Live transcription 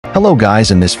Hello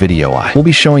guys, in this video I will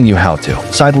be showing you how to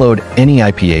sideload any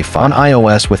IPA file on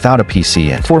iOS without a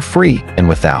PC and for free and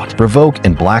without revoke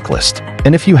and blacklist.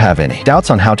 And if you have any doubts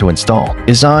on how to install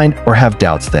ESign or have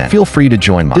doubts, then feel free to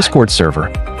join my Discord server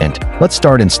and let's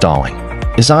start installing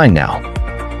ESign now.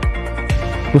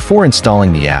 Before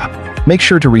installing the app, make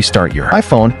sure to restart your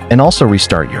iPhone and also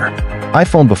restart your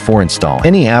iPhone before installing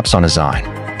any apps on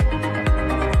ESign.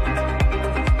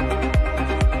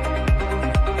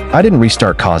 I didn't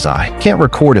restart cause I can't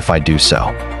record if I do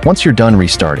so. Once you're done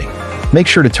restarting, make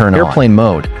sure to turn on airplane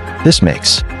mode. This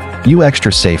makes you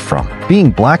extra safe from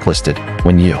being blacklisted.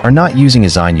 When you are not using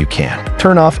ESign, you can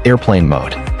turn off airplane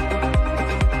mode.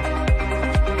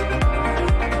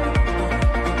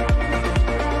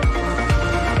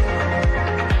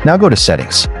 Now go to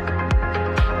Settings.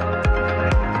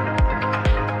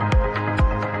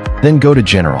 Then go to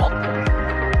General.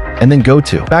 And then go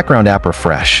to Background App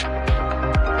Refresh.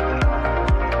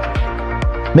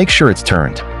 Make sure it's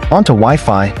turned onto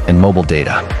Wi-Fi and mobile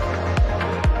data.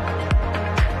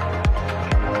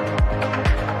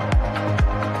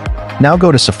 Now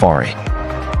go to Safari.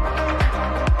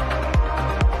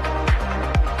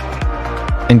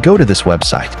 And go to this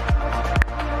website.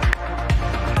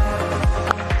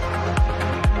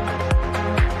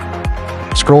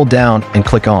 Scroll down and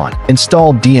click on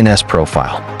Install DNS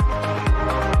Profile.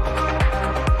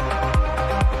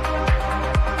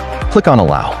 Click on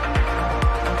Allow.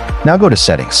 Now go to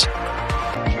Settings.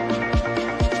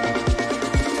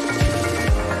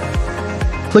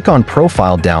 Click on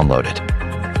Profile Downloaded.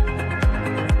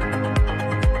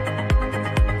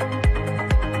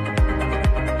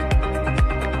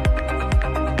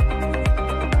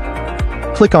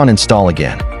 Click on Install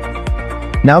Again.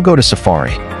 Now go to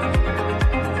Safari.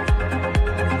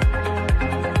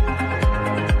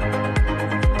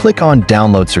 Click on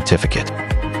Download Certificate.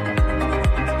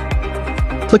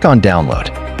 Click on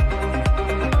Download.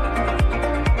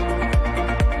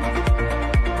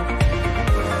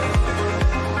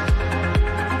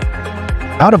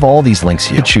 Out of all these links,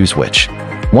 you can choose which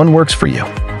one works for you,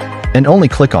 and only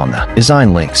click on the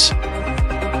ESign links.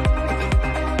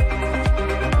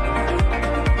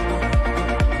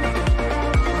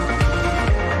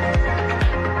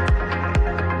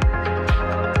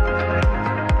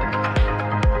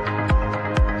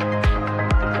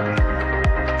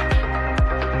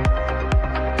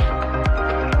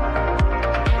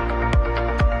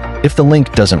 If the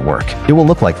link doesn't work, it will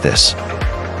look like this.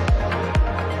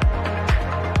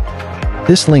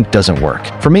 This link doesn't work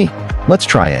for me. Let's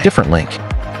try a different link.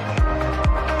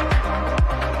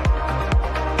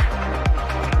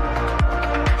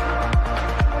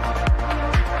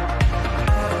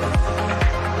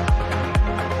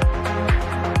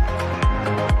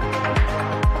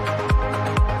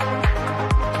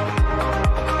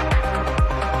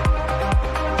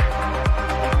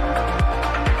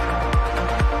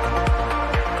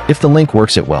 If the link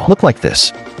works, it will look like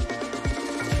this.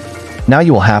 Now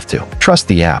you will have to trust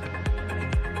the app.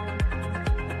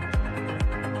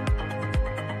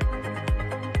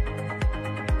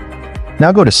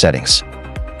 Now go to Settings.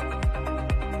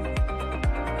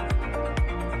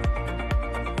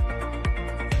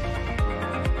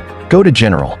 Go to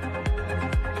General.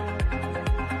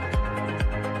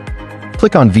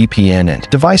 Click on VPN and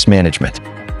Device Management.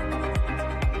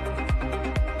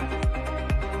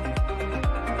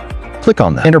 Click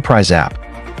on the Enterprise app.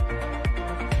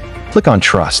 Click on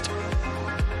Trust.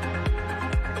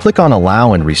 Click on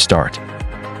Allow and Restart.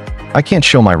 I can't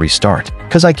show my restart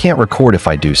because I can't record if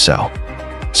I do so.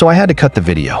 So I had to cut the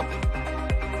video.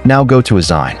 Now go to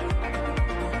ESign.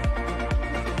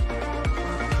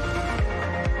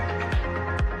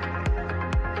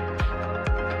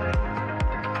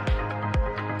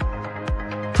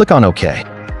 Click on OK.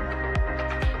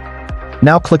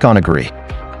 Now click on Agree.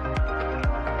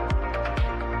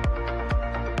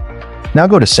 Now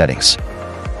go to Settings.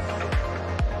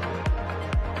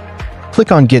 Click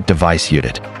on Get Device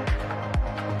Muted.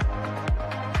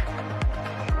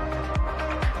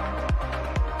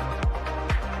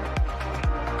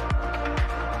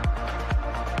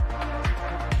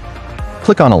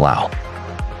 Click on Allow.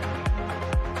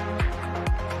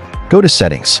 Go to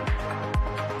Settings.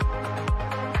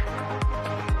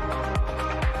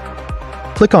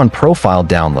 Click on Profile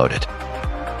Downloaded.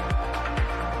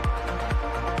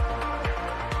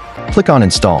 Click on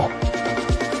Install.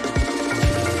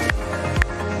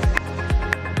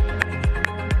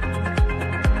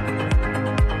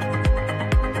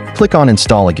 Click on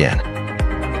Install Again.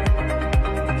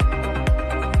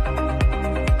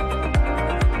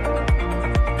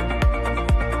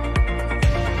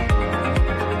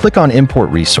 Click on Import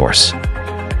Resource.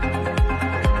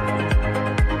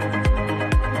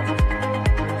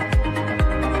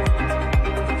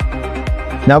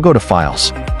 Now go to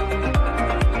Files.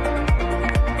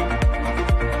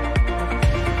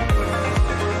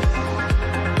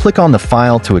 Click on the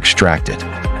file to extract it.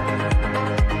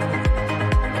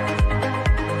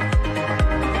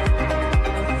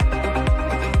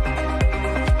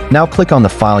 Now click on the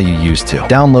file you used to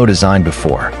download ESign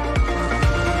before.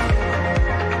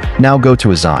 Now go to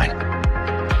ESign.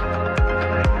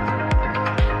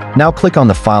 Now click on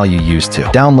the file you used to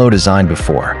download ESign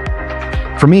before.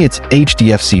 For me, it's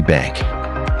HDFC Bank.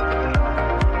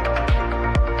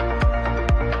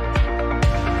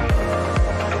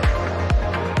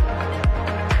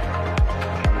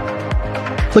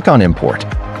 Click on Import.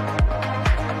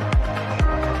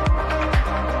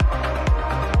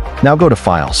 Now go to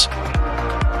Files.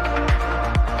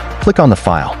 Click on the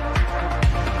file.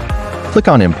 Click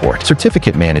on Import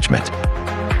Certificate Management.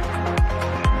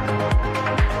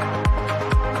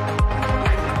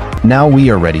 Now we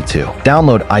are ready to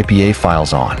download IPA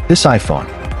files on this iPhone.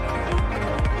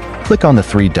 Click on the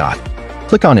three dot.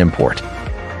 Click on Import.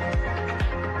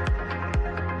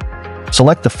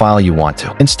 Select the file you want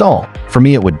to install. For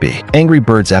me, it would be Angry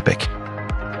Birds Epic.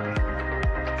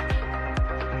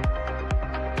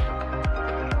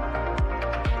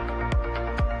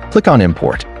 Click on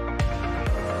Import.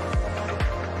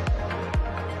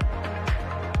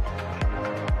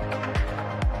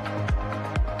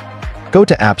 Go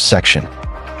to Apps section.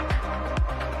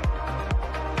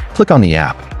 Click on the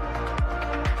app.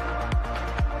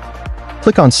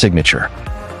 Click on Signature.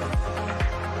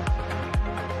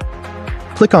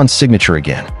 Click on Signature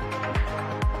again.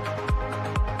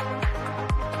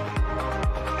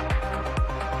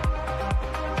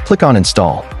 Click on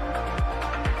Install.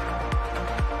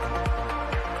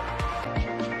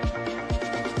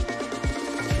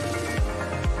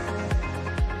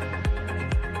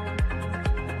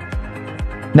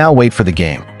 Now wait for the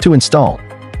game to install.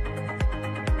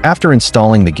 After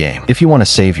installing the game, if you want to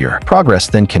save your progress,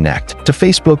 then connect to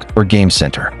Facebook or Game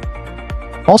Center.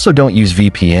 Also, don't use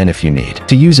VPN if you need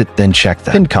to use it, then check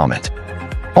the pinned comment.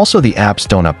 Also, the apps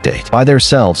don't update by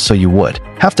themselves, so you would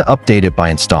have to update it by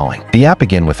installing the app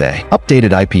again with a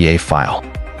updated IPA file.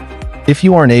 If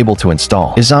you aren't able to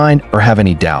install ESign or have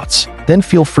any doubts, then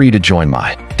feel free to join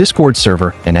my Discord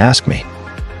server and ask me.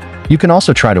 You can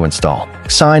also try to install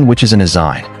ESign, which is an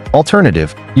ESign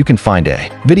alternative. You can find a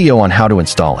video on how to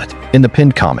install it in the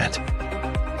pinned comment.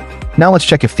 Now let's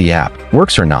check if the app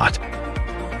works or not.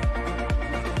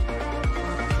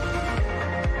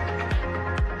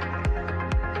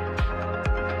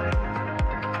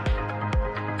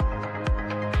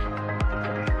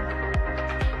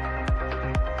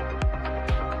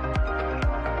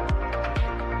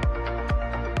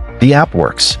 The app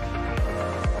works.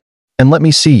 And let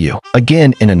me see you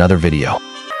again in another video.